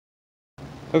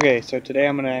Okay, so today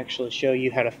I'm going to actually show you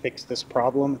how to fix this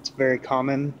problem. It's very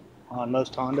common on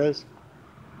most Hondas.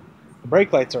 The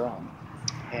brake lights are on,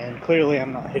 and clearly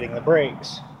I'm not hitting the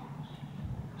brakes.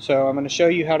 So I'm going to show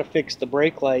you how to fix the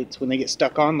brake lights when they get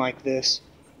stuck on like this.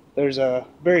 There's a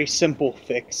very simple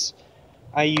fix.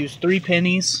 I use 3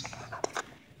 pennies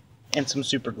and some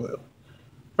super glue.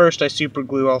 First I super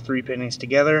glue all 3 pennies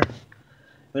together.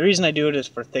 The reason I do it is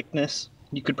for thickness.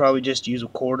 You could probably just use a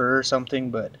quarter or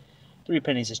something, but 3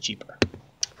 pennies is cheaper.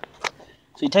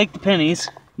 So you take the pennies,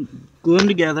 glue them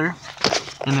together,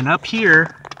 and then up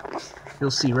here, you'll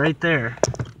see right there,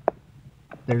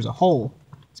 there's a hole.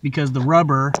 It's because the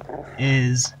rubber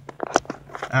is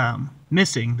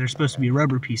missing. There's supposed to be a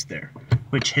rubber piece there,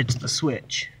 which hits the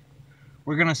switch.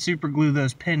 We're going to super glue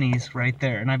those pennies right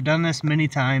there. And I've done this many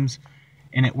times,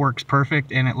 and it works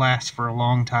perfect, and it lasts for a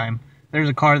long time. There's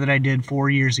a car that I did 4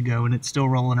 years ago, and it's still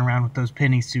rolling around with those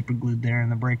pennies super glued there, and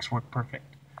the brakes work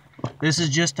perfect. This is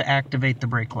just to activate the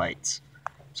brake lights.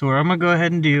 So what I'm going to go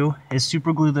ahead and do is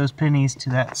super glue those pennies to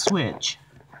that switch.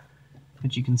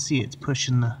 But you can see it's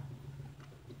pushing that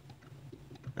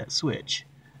switch.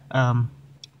 So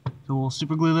we'll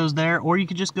super glue those there, or you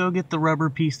could just go get the rubber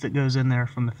piece that goes in there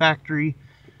from the factory.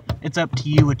 It's up to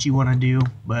you what you want to do,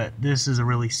 but this is a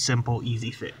really simple,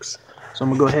 easy fix. So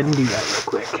I'm going to go ahead and do that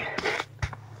real quick.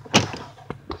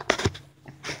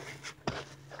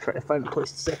 Try to find a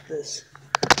place to set this.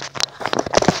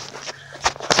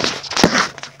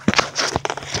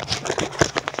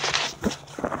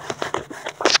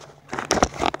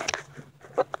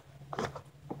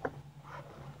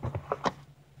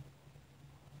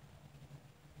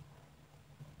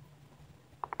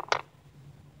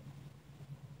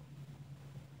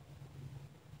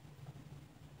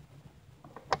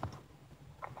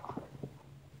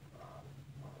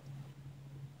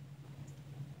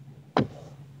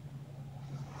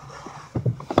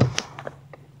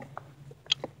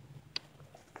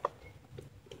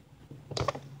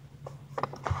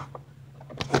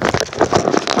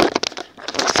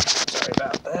 Sorry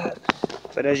about that.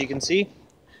 But as you can see,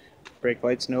 brake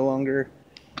lights no longer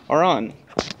are on.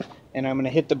 And I'm going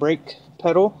to hit the brake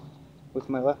pedal with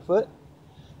my left foot.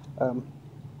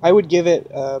 I would give it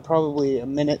probably a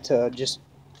minute to just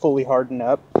fully harden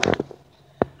up.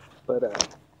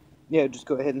 But yeah, just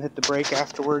go ahead and hit the brake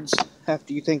afterwards,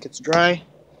 after you think it's dry.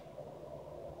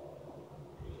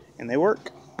 And they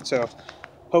work. So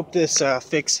hope this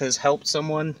fix has helped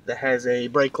someone that has a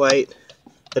brake light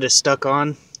that is stuck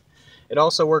on. It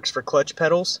also works for clutch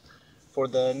pedals for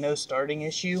the no starting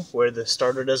issue where the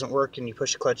starter doesn't work and you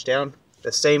push the clutch down.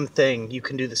 The same thing, you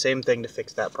can do the same thing to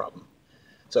fix that problem.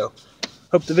 So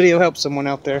hope the video helps someone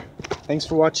out there. Thanks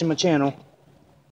for watching my channel.